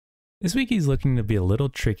This wiki is looking to be a little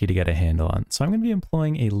tricky to get a handle on, so I'm going to be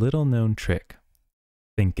employing a little known trick.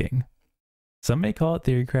 Thinking. Some may call it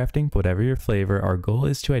theory crafting, but whatever your flavor, our goal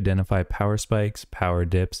is to identify power spikes, power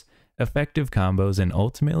dips, effective combos, and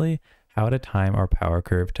ultimately how to time our power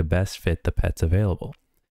curve to best fit the pets available.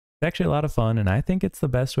 It's actually a lot of fun, and I think it's the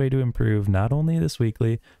best way to improve not only this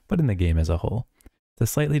weekly, but in the game as a whole. It's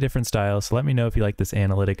a slightly different style, so let me know if you like this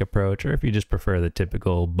analytic approach or if you just prefer the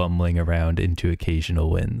typical bumbling around into occasional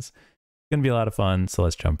wins. It's gonna be a lot of fun, so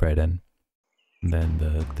let's jump right in. And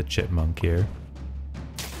then the chipmunk here.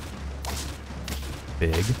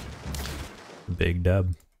 Big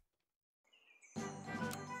dub.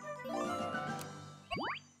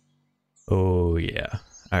 Oh yeah.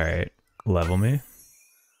 Alright. Level me.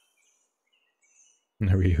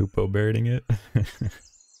 Are we hoopo birding it?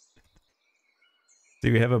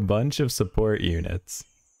 Do we have a bunch of support units?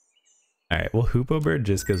 Alright, we'll hoopo bird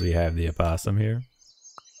just because we have the opossum here.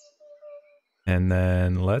 And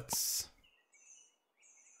then let's...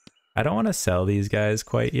 I don't want to sell these guys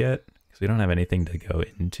quite yet, because we don't have anything to go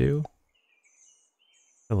into.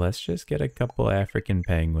 So let's just get a couple African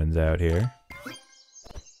penguins out here.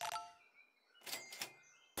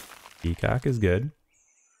 Peacock is good.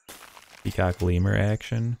 Peacock lemur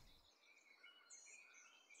action.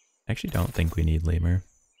 I actually don't think we need lemur.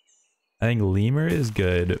 I think lemur is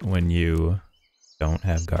good when you don't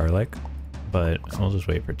have garlic, but we'll just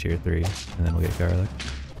wait for tier 3 and then we'll get garlic.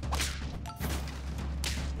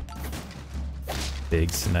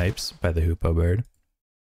 Big snipes by the hoopo bird.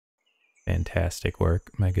 Fantastic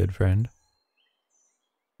work, my good friend.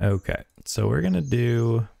 Okay, so we're gonna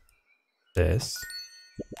do this.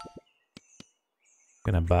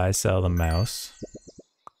 Gonna buy, sell the mouse.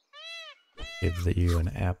 Give you an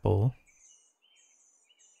apple.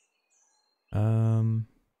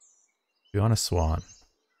 We want a swan.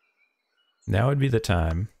 Now would be the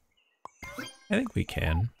time. I think we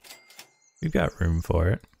can. We've got room for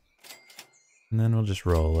it. And then we'll just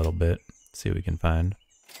roll a little bit. See what we can find.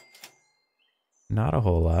 Not a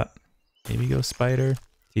whole lot. Maybe go spider.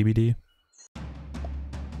 TBD.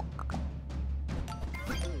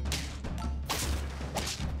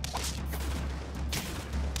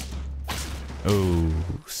 Oh,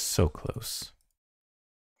 so close.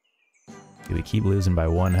 We keep losing by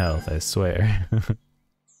 1 health, I swear.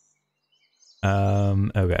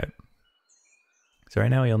 Okay. So right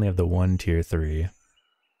now we only have the 1 tier 3.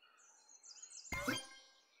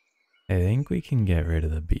 I think we can get rid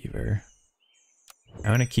of the beaver. I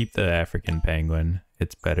want to keep the African penguin.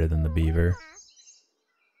 It's better than the beaver.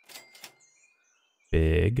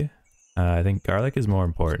 Big. I think garlic is more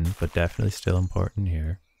important, but definitely still important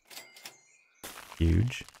here.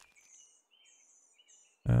 Huge.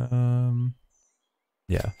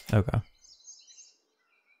 Yeah, okay.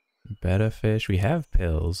 Betta fish. We have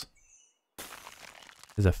pills.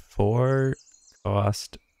 Is a 4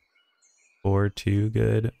 cost 4-2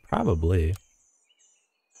 good? Probably.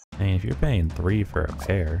 I mean, if you're paying 3 for a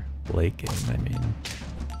pair, late game, I mean,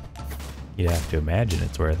 you'd have to imagine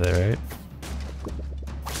it's worth it, right?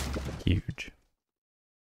 Huge.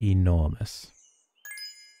 Enormous.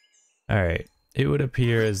 Alright. It would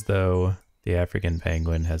appear as though the African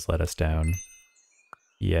penguin has let us down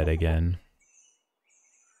yet again.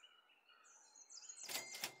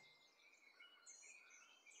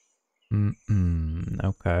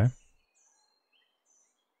 Okay.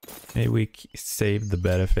 Maybe we save the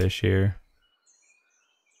betta fish here.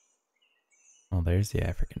 Oh, there's the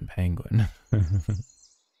African penguin.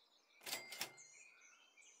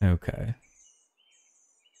 Okay.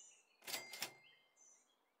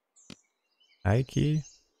 High key.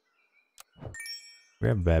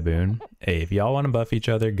 Grab baboon. Hey, if y'all want to buff each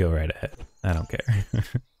other, go right ahead. I don't care.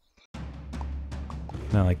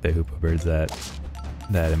 Not like the hoopa bird's that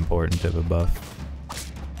important of a buff.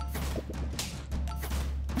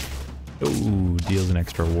 Ooh, deals an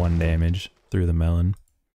extra 1 damage through the melon.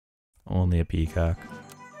 Only a peacock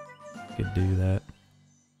could do that.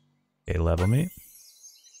 Okay, level me.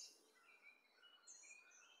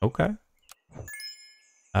 Okay.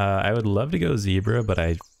 I would love to go zebra, but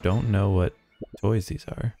I don't know what toys these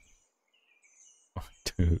are. Oh,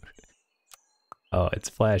 dude. Oh, it's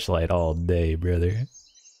flashlight all day, brother.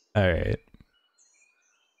 Alright.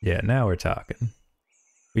 Yeah, now we're talking.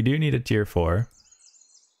 We do need a tier 4.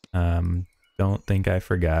 Don't think I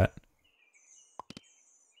forgot.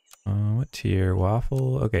 What tier?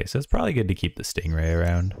 Waffle? Okay, so it's probably good to keep the stingray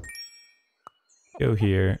around. Go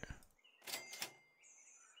here.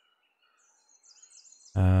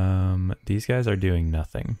 These guys are doing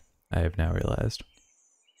nothing. I have now realized.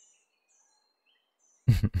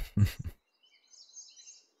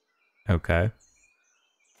 Okay.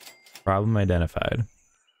 Problem identified.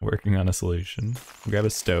 Working on a solution. Grab a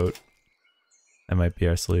stoat. That might be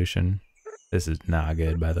our solution. This is not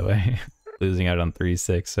good, by the way. Losing out on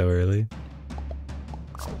 3-6 so early.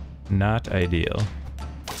 Not ideal.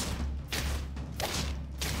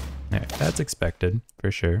 Alright, that's expected,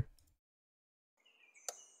 for sure.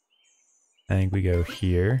 I think we go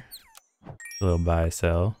here. A little buy,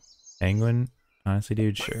 sell. Penguin? Honestly,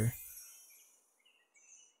 dude, sure.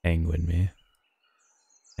 Penguin me.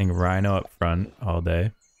 I think Rhino up front all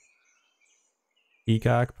day.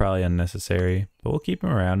 Peacock, probably unnecessary, but we'll keep him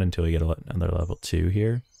around until we get another level 2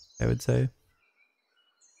 here, I would say.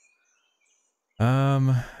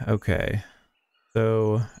 Okay.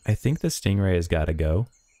 So, I think the Stingray has got to go.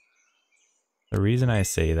 The reason I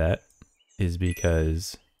say that is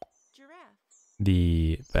because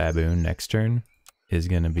the Baboon next turn is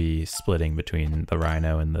going to be splitting between the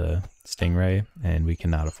Rhino and the Stingray, and we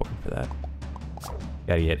cannot afford for that.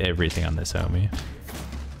 Gotta get everything on this homie.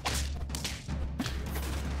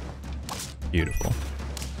 Beautiful.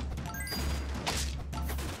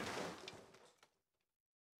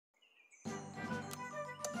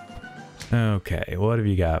 Okay, what have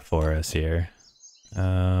you got for us here?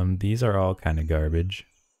 These are all kind of garbage.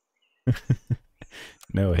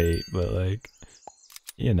 No hate, but like,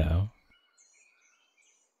 you know.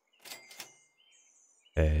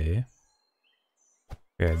 Okay.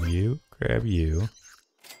 Grab you, grab you.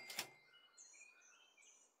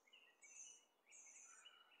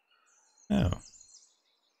 Oh.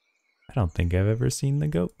 I don't think I've ever seen the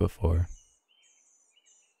goat before.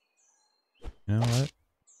 You know what?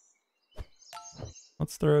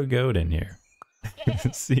 Let's throw a goat in here.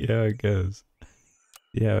 See how it goes.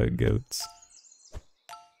 See how it goes.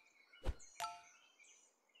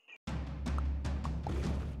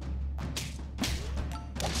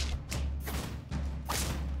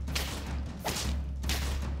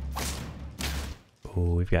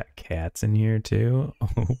 Oh, we've got cats in here too.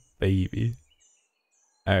 Oh, baby.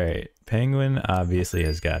 Alright, penguin obviously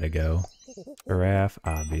has got to go. Giraffe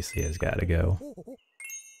obviously has got to go.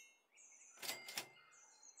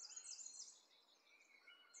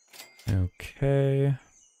 Okay.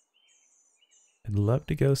 I'd love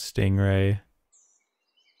to go Stingray.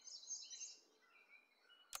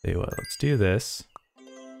 Tell you what, let's do this.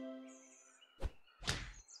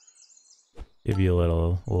 Give you a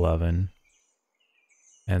little lovin'.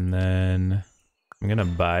 And then I'm gonna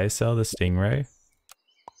buy sell the Stingray.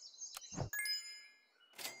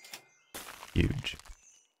 Huge.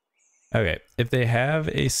 Okay, if they have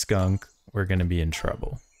a skunk, we're gonna be in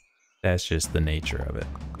trouble. That's just the nature of it.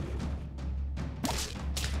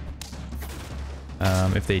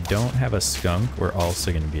 If they don't have a skunk, we're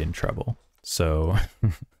also gonna be in trouble. So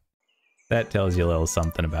that tells you a little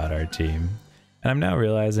something about our team. And I'm now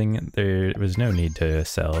realizing there was no need to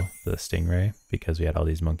sell the Stingray because we had all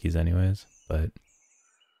these monkeys anyways, but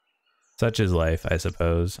such is life, I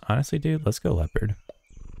suppose. Honestly, dude, let's go leopard.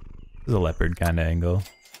 This is a leopard kind of angle.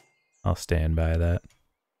 I'll stand by that.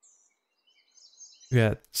 We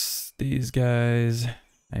got these guys.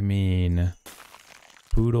 I mean,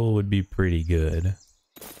 poodle would be pretty good.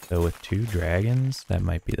 So with 2 dragons, that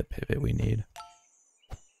might be the pivot we need.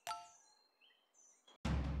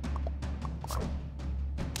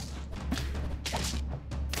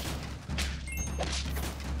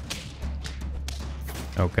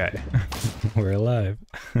 Okay, we're alive.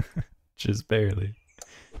 Just barely.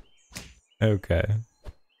 Okay.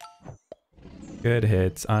 Good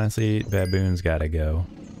hits. Honestly, Baboon's gotta go.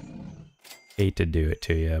 Hate to do it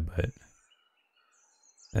to you, but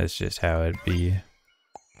that's just how it be.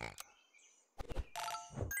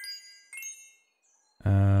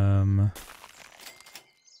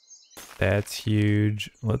 That's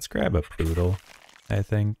huge. Let's grab a poodle, I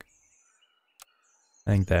think.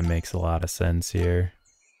 I think that makes a lot of sense here.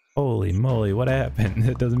 Holy moly, what happened?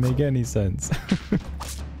 It doesn't make any sense.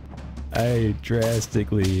 I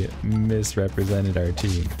drastically misrepresented our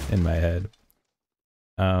team in my head.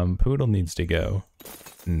 Poodle needs to go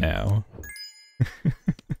now.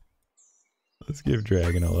 Let's give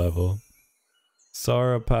Dragon a level.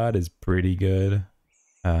 Sauropod is pretty good.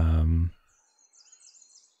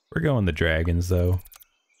 We're going the dragons though.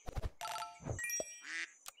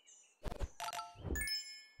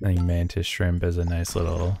 I think Mantis Shrimp as a nice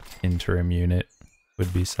little interim unit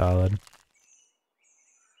would be solid.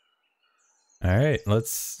 Alright,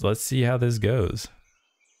 let's see how this goes.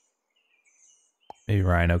 Maybe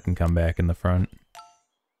Rhino can come back in the front.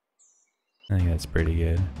 I think that's pretty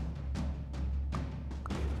good.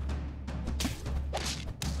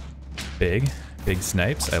 Big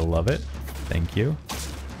snipes, I love it. Thank you.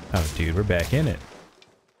 Oh dude, we're back in it.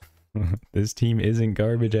 This team isn't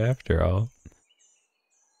garbage after all.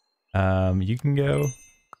 You can go.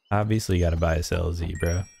 Obviously, you gotta buy a sell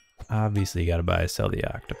zebra. Obviously, you gotta buy a sell the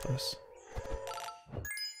octopus.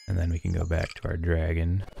 And then we can go back to our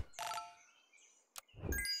dragon.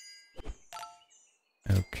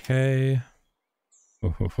 Okay.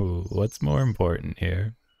 Ooh, what's more important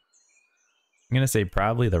here? I'm gonna say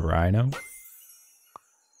probably the rhino.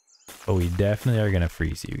 But we definitely are gonna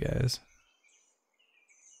freeze you guys.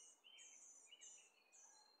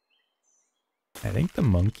 I think the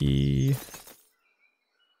monkey...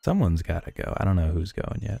 Someone's gotta go. I don't know who's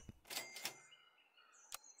going yet.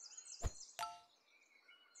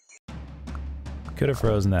 Could have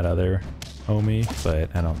frozen that other homie, but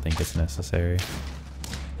I don't think it's necessary.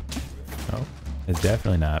 Oh, it's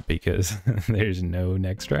definitely not because there's no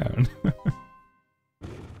next round.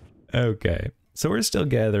 Okay, so we're still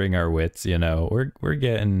gathering our wits, you know. We're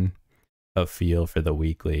getting a feel for the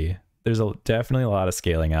weekly. There's definitely a lot of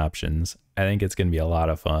scaling options. I think it's going to be a lot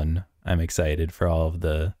of fun. I'm excited for all of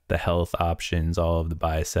the health options, all of the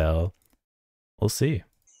buy sell. We'll see.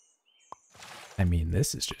 I mean,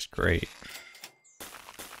 this is just great.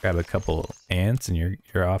 Grab a couple ants and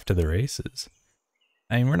you're off to the races.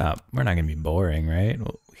 I mean, we're not gonna be boring, right?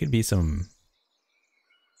 We could be some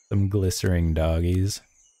glistering doggies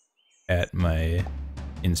at my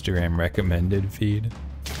Instagram recommended feed.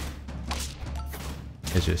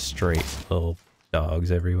 It's just straight little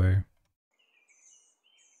dogs everywhere.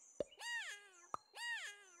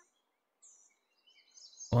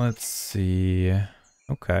 Let's see.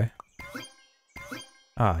 Okay.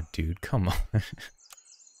 Ah, dude, come on.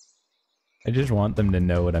 I just want them to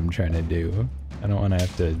know what I'm trying to do. I don't want to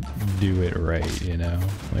have to do it right, you know?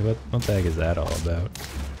 Like, what the heck is that all about?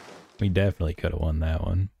 We definitely could have won that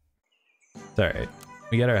one. It's alright.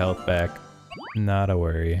 We get our health back. Not a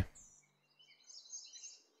worry.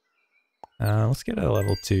 Let's get a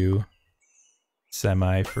level 2.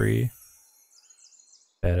 Semi-free.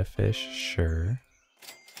 Betta fish, sure.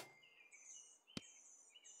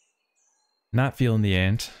 Not feeling the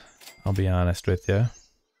ant, I'll be honest with you.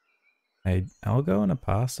 I'll go in a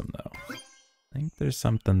possum though. I think there's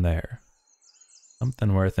something there.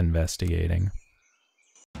 Something worth investigating.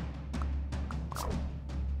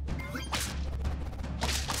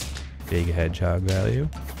 Big hedgehog value.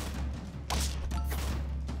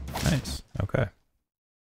 Nice, okay.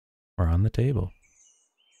 We're on the table.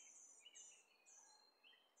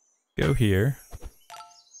 Go here.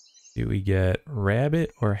 Do we get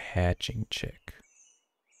rabbit or hatching chick?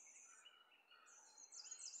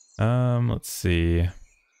 Let's see.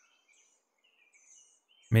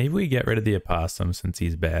 Maybe we get rid of the opossum since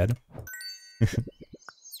he's bad.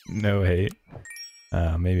 No hate.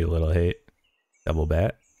 Maybe a little hate. Double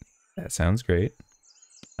bat. That sounds great.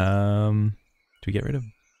 Do we get rid of...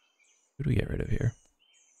 Who do we get rid of here?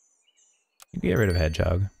 I think we get rid of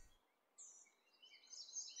hedgehog.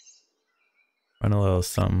 Run a little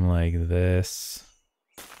something like this.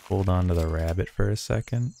 Hold on to the rabbit for a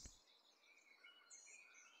second.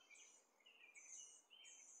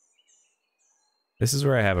 This is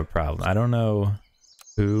where I have a problem. I don't know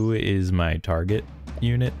who is my target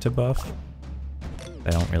unit to buff.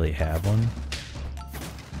 I don't really have one.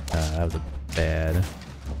 That was a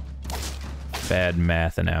bad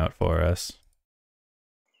mathing out for us.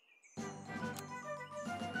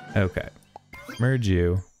 Okay. Merge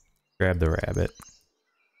you. Grab the rabbit.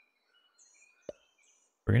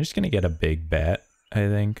 We're just gonna get a big bat, I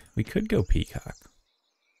think. We could go peacock.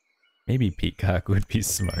 Maybe peacock would be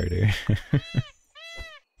smarter.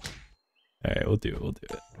 Alright, we'll do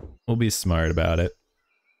it. We'll be smart about it.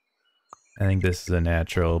 I think this is a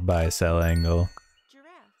natural buy-sell angle.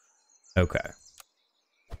 Giraffe. Okay.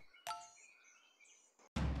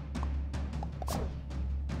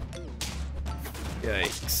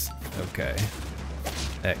 Yikes. Okay.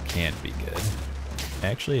 That can't be good.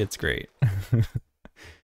 Actually, it's great.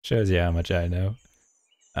 Shows you how much I know.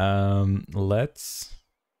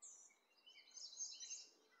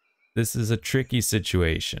 This is a tricky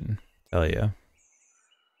situation. Tell ya.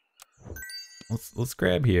 Let's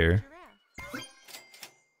grab here.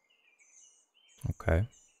 Okay.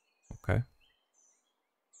 Okay.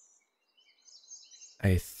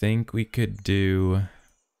 I think we could do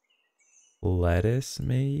lettuce,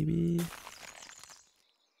 maybe?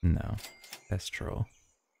 No. That's troll.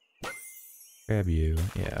 Grab you.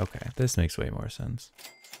 Yeah, okay. This makes way more sense.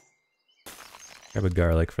 Grab a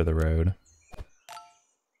garlic for the road.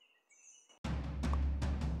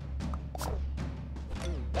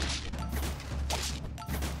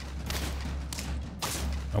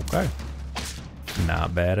 Okay.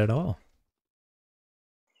 Not bad at all.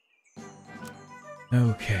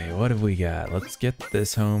 Okay, what have we got? Let's get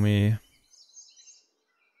this homie.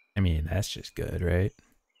 I mean, that's just good, right?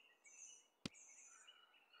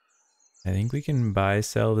 I think we can buy,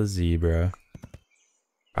 sell the zebra.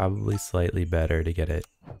 Probably slightly better to get it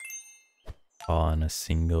all on a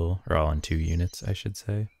single, or all on 2 units, I should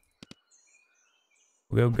say.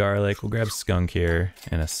 We'll go garlic. We'll grab skunk here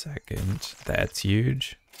in a second. That's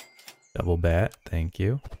huge. Double bat, thank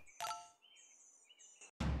you.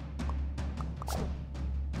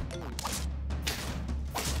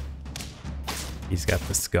 He's got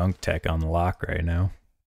the skunk tech on lock right now.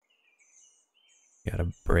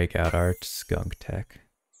 Gotta break out our skunk tech.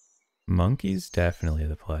 Monkey's definitely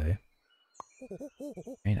the play.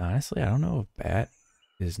 I mean, honestly, I don't know if bat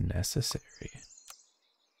is necessary.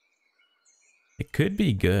 It could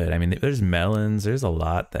be good. I mean, there's melons. There's a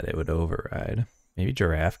lot that it would override. Maybe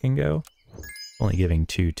giraffe can go? Only giving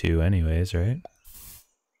 2/2 anyways, right?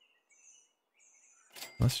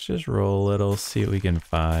 Let's just roll a little, see what we can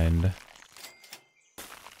find.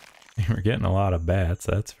 We're getting a lot of bats,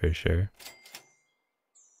 that's for sure.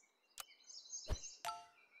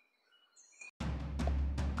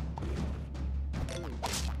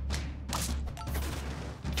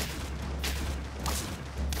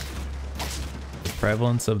 The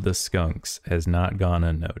prevalence of the skunks has not gone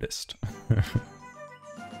unnoticed.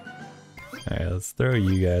 Alright, let's throw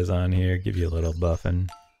you guys on here, give you a little buffing.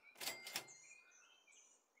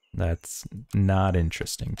 That's not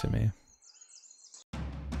interesting to me.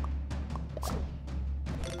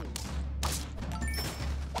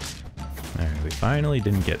 Alright, we finally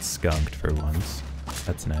didn't get skunked for once.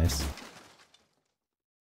 That's nice.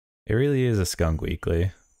 It really is a skunk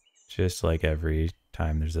weekly. Just like every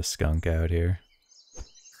time there's a skunk out here.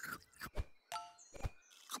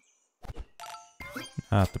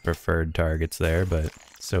 Not the preferred targets there, but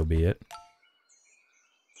so be it.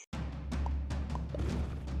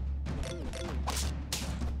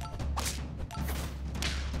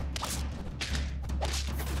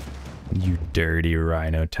 You dirty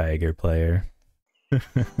rhino tiger player.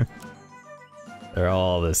 They're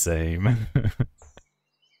all the same.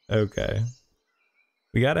 Okay.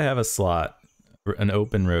 We gotta have a slot. An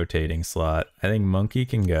open rotating slot. I think monkey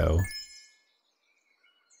can go.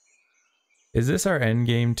 Is this our end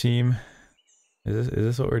game team? Is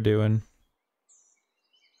this what we're doing?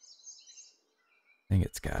 I think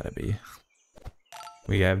it's gotta be.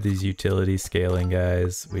 We have these utility scaling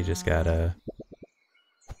guys. We just gotta...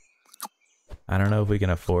 I don't know if we can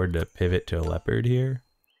afford to pivot to a leopard here.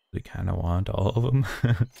 We kind of want all of them.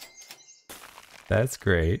 That's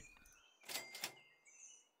great.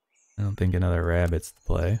 I don't think another rabbit's the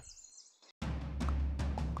play.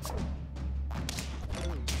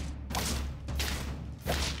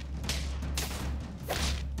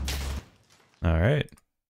 Alright.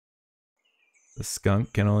 The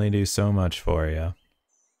skunk can only do so much for you.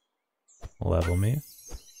 Level me.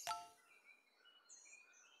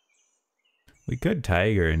 We could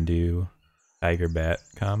tiger and do tiger bat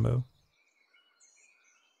combo.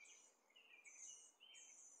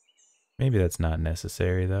 Maybe that's not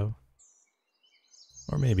necessary though.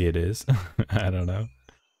 Or maybe it is. I don't know.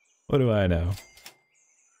 What do I know?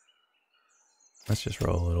 Let's just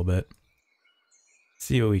roll a little bit.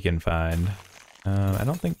 See what we can find. I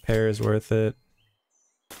don't think pear is worth it.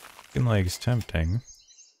 Chicken leg's tempting.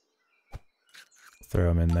 Throw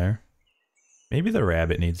him in there. Maybe the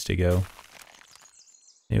rabbit needs to go.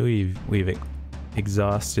 Maybe we've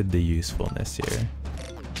exhausted the usefulness here.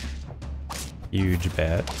 Huge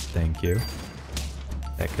bat, thank you.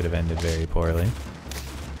 That could have ended very poorly.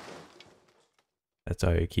 That's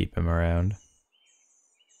how you keep him around.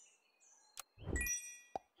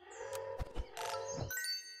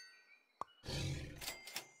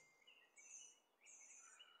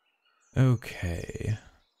 Okay.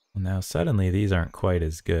 Well, now suddenly these aren't quite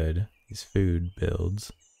as good, these food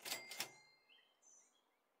builds.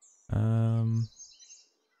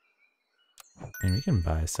 And we can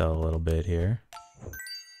buy, sell a little bit here.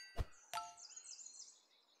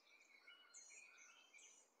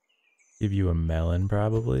 Give you a melon,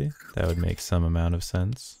 probably. That would make some amount of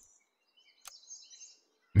sense.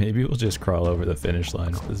 Maybe we'll just crawl over the finish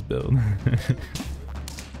line with this build.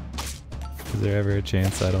 Is there ever a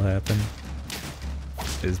chance that'll happen?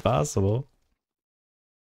 It's possible.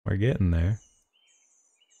 We're getting there.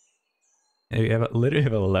 And we have literally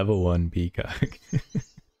have a level 1 peacock.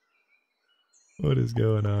 What is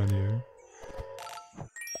going on here?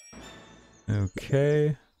 Okay.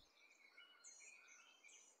 I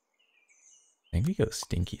think we go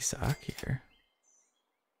stinky sock here.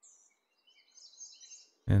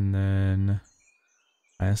 And then...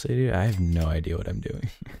 honestly, dude, I have no idea what I'm doing.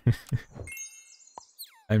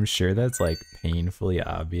 I'm sure that's like painfully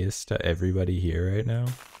obvious to everybody here right now,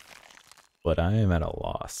 but I am at a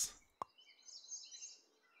loss.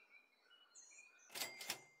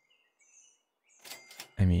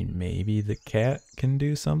 I mean, maybe the cat can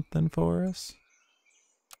do something for us?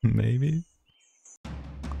 Maybe?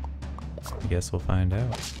 I guess we'll find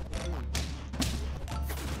out.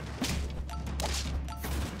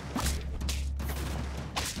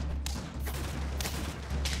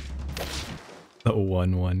 The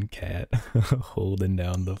 1-1 cat holding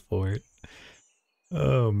down the fort.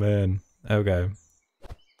 Oh man. Okay.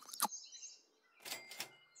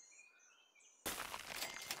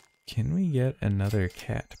 Can we get another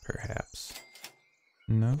cat perhaps?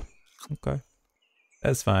 No? Okay.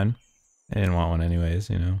 That's fine. I didn't want one anyways,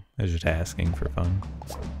 you know. I was just asking for fun.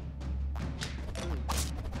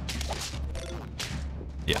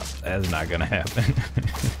 Yeah, that's not gonna happen.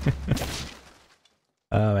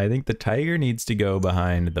 I think the tiger needs to go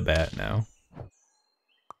behind the bat now. I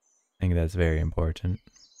think that's very important.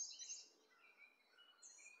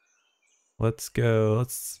 Let's go,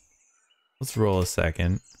 let's roll a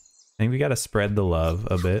second. I think we gotta spread the love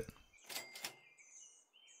a bit.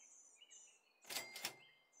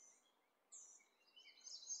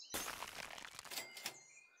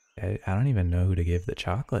 I don't even know who to give the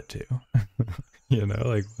chocolate to. You know,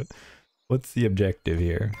 like what's the objective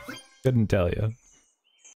here? Couldn't tell you.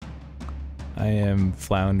 I am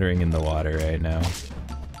floundering in the water right now.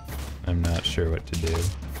 I'm not sure what to do.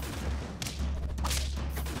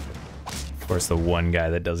 Of course, the one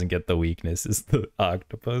guy that doesn't get the weakness is the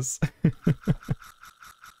octopus.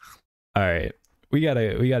 All right, we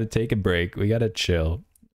gotta take a break. We gotta chill,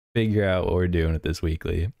 figure out what we're doing with this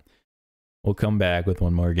weekly. We'll come back with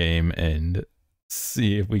one more game and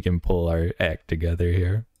see if we can pull our act together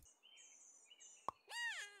here.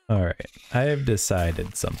 All right, I have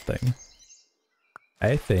decided something.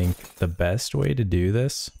 I think the best way to do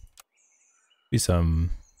this be some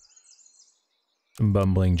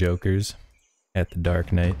bumbling jokers at the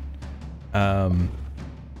Dark Knight. So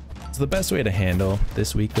the best way to handle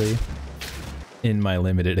this weekly, in my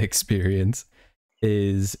limited experience,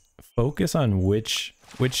 is focus on which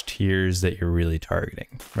tiers that you're really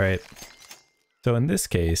targeting, right? So in this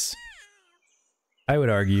case, I would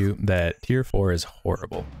argue that tier 4 is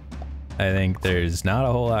horrible. I think there's not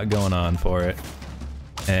a whole lot going on for it,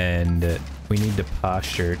 and we need to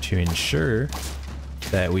posture to ensure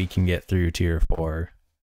that we can get through tier 4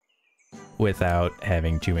 without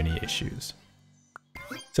having too many issues.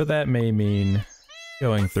 So that may mean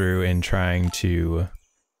going through and trying to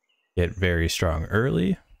get very strong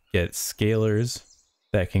early, get scalers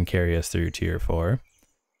that can carry us through tier 4,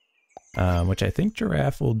 which I think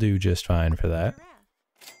Giraffe will do just fine for that.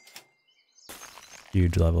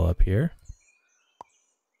 Huge level up here.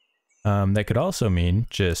 That could also mean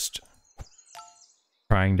just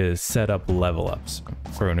trying to set up level ups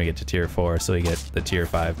for when we get to tier 4 so we get the tier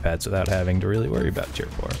 5 pets without having to really worry about tier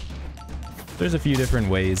 4. There's a few different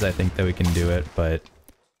ways I think that we can do it, but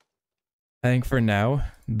I think for now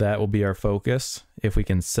that will be our focus. If we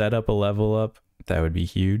can set up a level up, that would be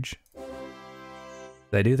huge.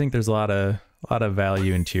 I do think there's a lot of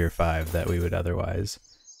value in tier 5 that we would otherwise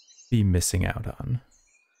be missing out on.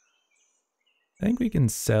 I think we can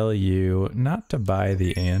sell you, not to buy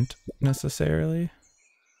the ant necessarily.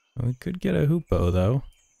 We could get a hoopoe though.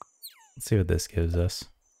 Let's see what this gives us.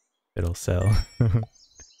 It'll sell.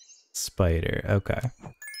 Spider, okay.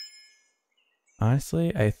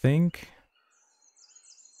 Honestly, I think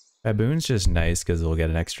baboon's just nice because we'll get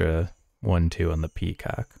an extra 1-2 on the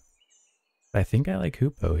peacock. I think I like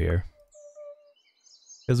hoopoe here.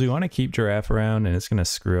 Because we want to keep giraffe around and it's going to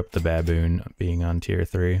screw up the baboon being on tier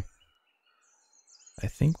 3. I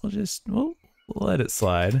think we'll let it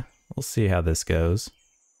slide. We'll see how this goes.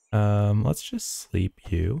 Let's just sleep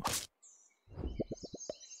you.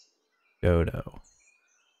 Dodo.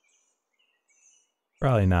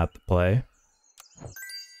 Probably not the play.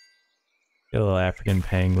 Get a little African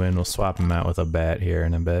penguin. We'll swap him out with a bat here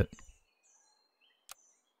in a bit.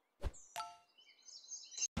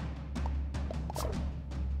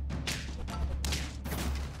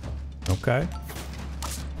 Okay.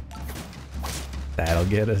 That'll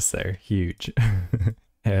get us there. Huge.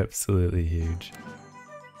 Absolutely huge.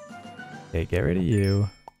 Okay, get rid of you.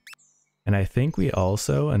 And I think we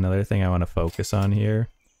also, another thing I want to focus on here,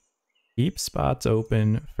 keep spots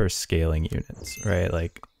open for scaling units, right?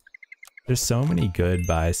 Like, there's so many good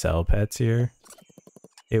buy-sell pets here.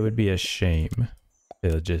 It would be a shame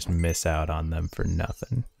to just miss out on them for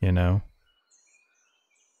nothing, you know?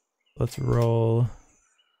 Let's roll.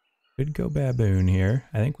 Could go baboon here.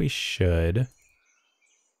 I think we should.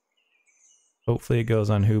 Hopefully it goes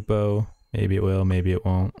on Hoopo. Maybe it will, maybe it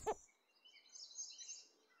won't.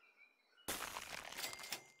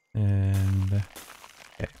 And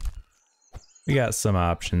okay. We got some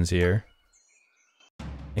options here.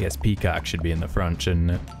 I guess Peacock should be in the front,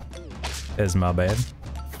 shouldn't it? That's my bad.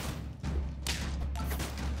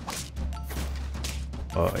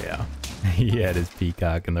 Oh yeah. He had his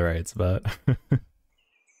Peacock in the right spot.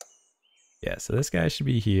 Yeah, so this guy should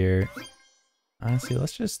be here. Honestly,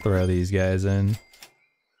 let's just throw these guys in.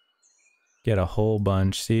 Get a whole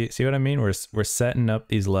bunch. See what I mean? We're setting up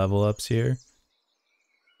these level ups here.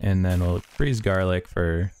 And then we'll freeze garlic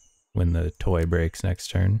for when the toy breaks next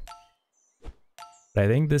turn. But I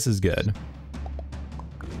think this is good.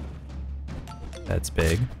 That's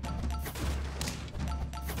big.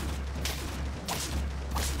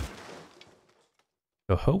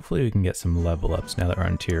 So hopefully we can get some level ups now that we're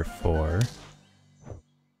on tier 4.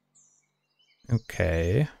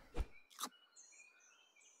 Okay.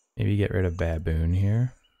 Maybe get rid of Baboon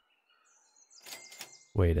here.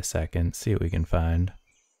 Wait a second, see what we can find.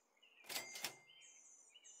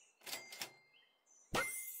 I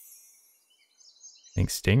think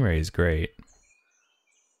Stingray is great.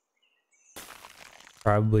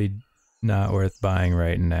 Probably not worth buying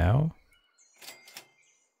right now.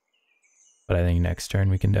 But I think next turn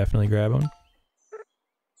we can definitely grab him.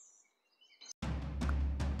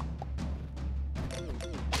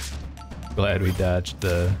 Glad we dodged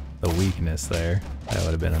the weakness there. That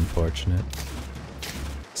would have been unfortunate.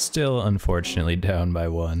 Still unfortunately down by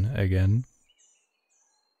 1 again.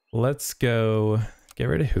 Let's go get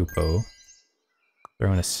rid of Hoopo.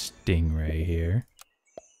 Throw in a Stingray here.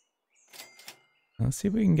 Let's see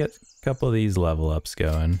if we can get a couple of these level ups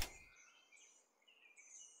going.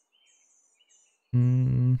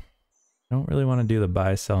 Don't really want to do the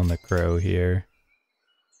buy, sell, and the crow here.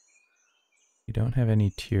 We don't have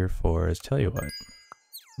any tier 4s. Tell you what,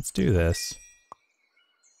 let's do this.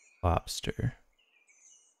 Lobster.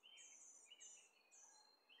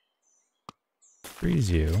 Freeze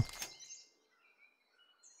you.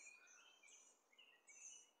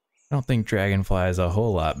 I don't think Dragonfly is a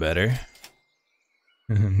whole lot better.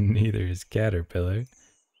 Neither is Caterpillar.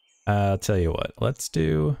 I'll tell you what, let's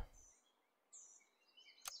do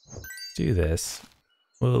this.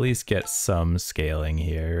 We'll at least get some scaling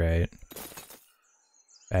here, right?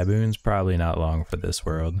 Baboon's probably not long for this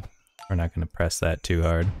world. We're not going to press that too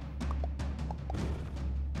hard.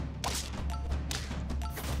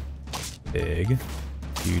 Big.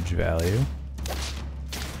 Huge value.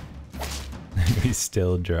 We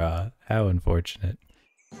still draw. How unfortunate.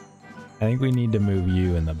 I think we need to move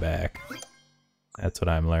you in the back. That's what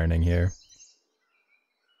I'm learning here.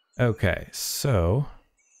 Okay, so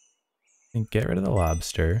I think get rid of the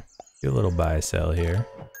lobster. Do a little buy sell here.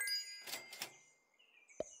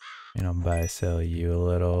 And I'll buy sell you a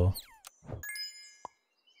little.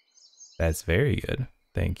 That's very good.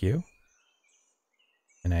 Thank you.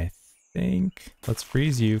 And I think let's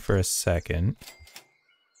freeze you for a second.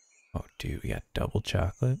 Oh dude, we got double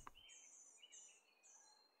chocolate.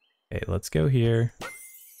 Okay, let's go here.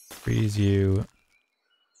 Freeze you.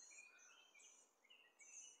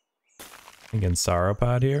 Thinking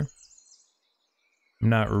Sauropod here. I'm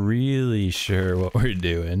not really sure what we're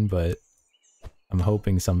doing, but I'm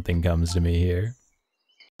hoping something comes to me here.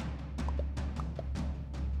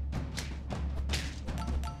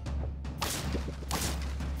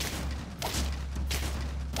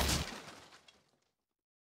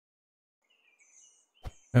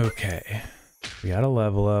 Okay, we got a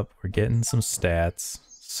level up. We're getting some stats.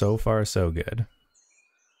 So far, so good.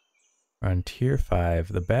 We're on tier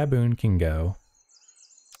 5. The baboon can go.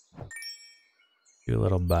 Do a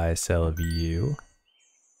little buy sell of you.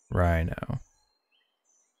 Rhino.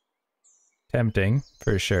 Tempting,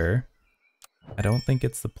 for sure. I don't think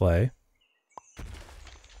it's the play. I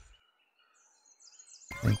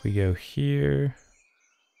think we go here.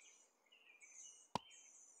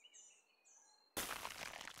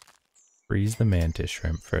 Freeze the mantis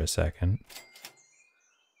shrimp for a second.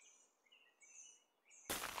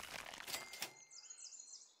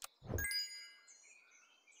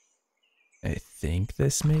 I think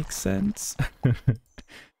this makes sense.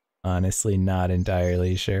 Honestly, not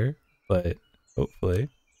entirely sure, but hopefully.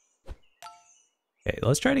 Okay,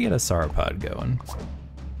 let's try to get a sauropod going.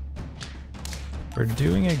 We're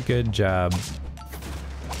doing a good job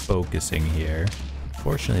focusing here.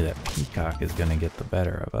 Unfortunately, that peacock is gonna get the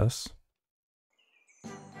better of us.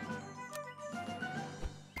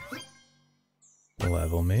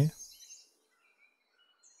 Level me.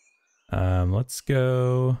 Let's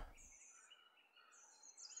go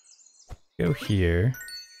here.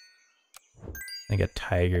 I think a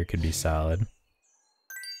tiger could be solid.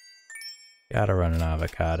 Gotta run an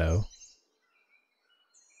avocado.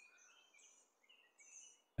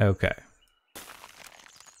 Okay.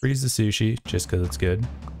 Freeze the sushi just because it's good.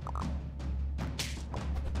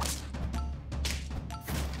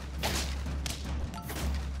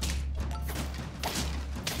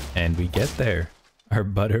 And we get there. Our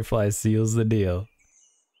butterfly seals the deal.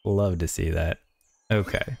 Love to see that.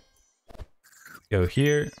 Okay. Go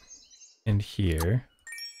here and here.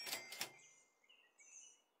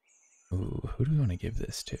 Ooh, who do we want to give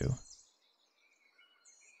this to?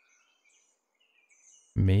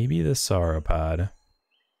 Maybe the sauropod.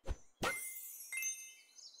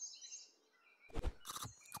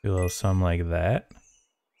 Do a little something like that.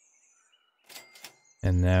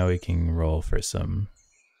 And now we can roll for some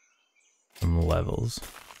levels.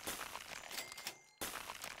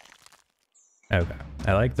 Okay,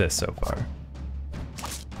 I like this so far.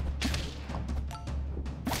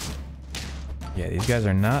 Yeah, these guys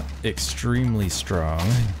are not extremely strong,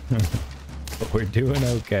 but we're doing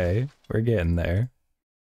okay. We're getting there.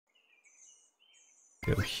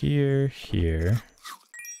 Go here, here.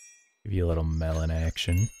 Give you a little melon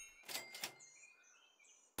action.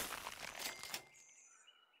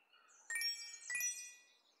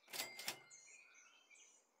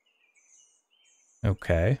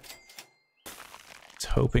 Okay. It's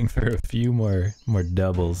hoping for a few more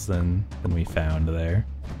doubles than we found there.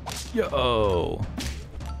 Yo!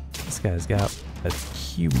 This guy's got a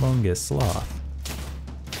humongous sloth.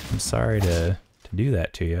 I'm sorry to do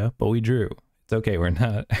that to you, but we drew. It's okay, we're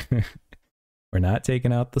not we're not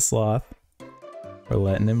taking out the sloth. We're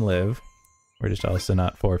letting him live. We're just also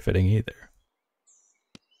not forfeiting either.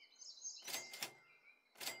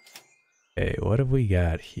 Okay, what have we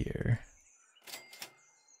got here?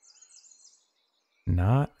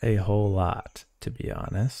 Not a whole lot, to be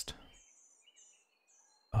honest.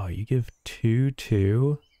 Oh, you give 2-2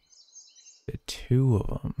 to 2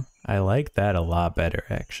 of them. I like that a lot better,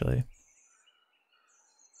 actually.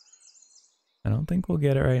 I don't think we'll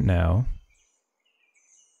get it right now.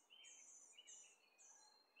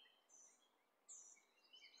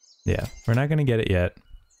 Yeah, we're not gonna get it yet.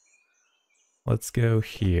 Let's go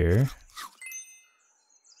here.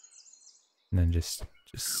 And then just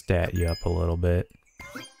stat you up a little bit.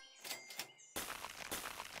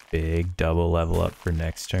 Big double level up for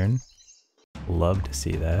next turn. Love to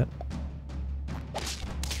see that.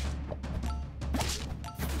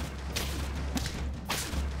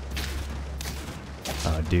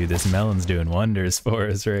 Oh dude, this melon's doing wonders for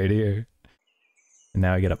us right here. And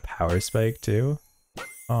now I get a power spike too.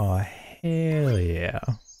 Oh hell yeah.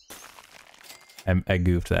 I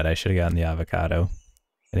goofed that. I should have gotten the avocado.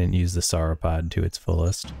 I didn't use the sauropod to its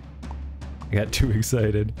fullest. I got too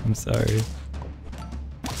excited. I'm sorry.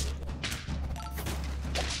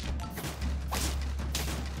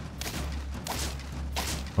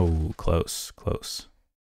 Oh, close, close.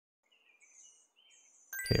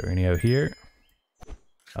 Okay, we're gonna go here.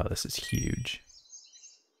 Oh, this is huge.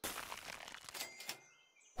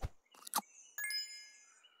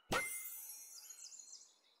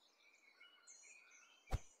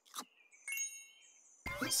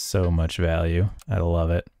 So much value. I love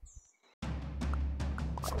it.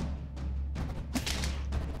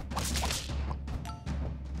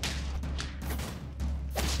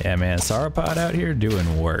 Yeah, man, sauropod out here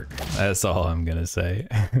doing work. That's all I'm gonna say.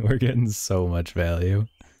 We're getting so much value.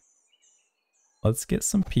 Let's get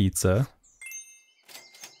some pizza.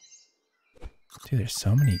 Dude, there's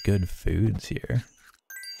so many good foods here.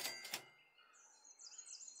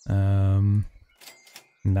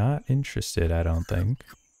 Not interested, I don't think.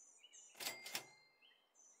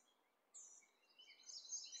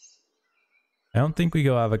 I don't think we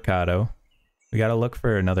go avocado. We gotta look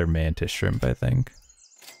for another mantis shrimp, I think.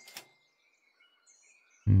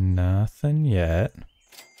 Nothing yet.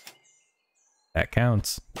 That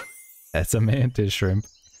counts. That's a mantis shrimp.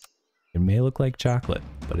 It may look like chocolate,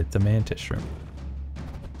 but it's a mantis shrimp.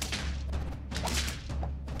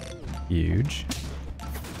 Huge.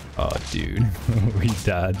 Oh, dude. We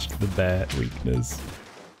dodged the bat weakness.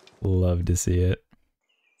 Love to see it.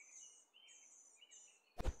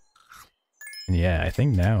 And yeah, I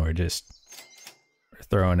think now we're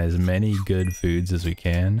throwing as many good foods as we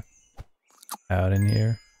can out in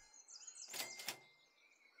here.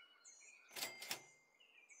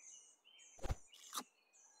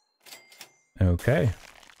 Okay.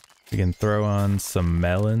 We can throw on some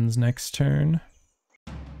melons next turn.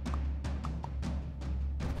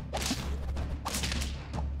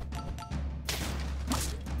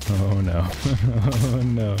 Oh no. Oh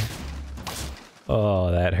no.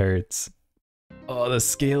 Oh, that hurts. Oh, the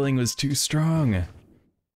scaling was too strong.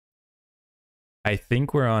 I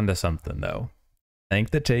think we're on to something though. I think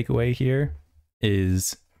the takeaway here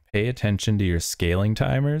is pay attention to your scaling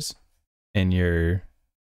timers and your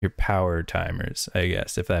power timers, I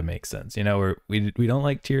guess, if that makes sense. You know, we don't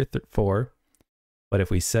like tier 4, but if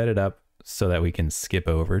we set it up so that we can skip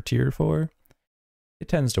over tier 4, it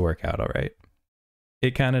tends to work out all right.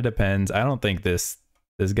 It kind of depends. I don't think this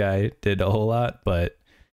guy did a whole lot, but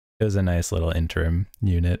it was a nice little interim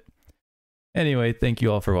unit. Anyway, thank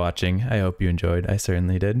you all for watching. I hope you enjoyed. I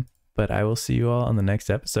certainly did. But I will see you all on the next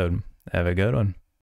episode. Have a good one.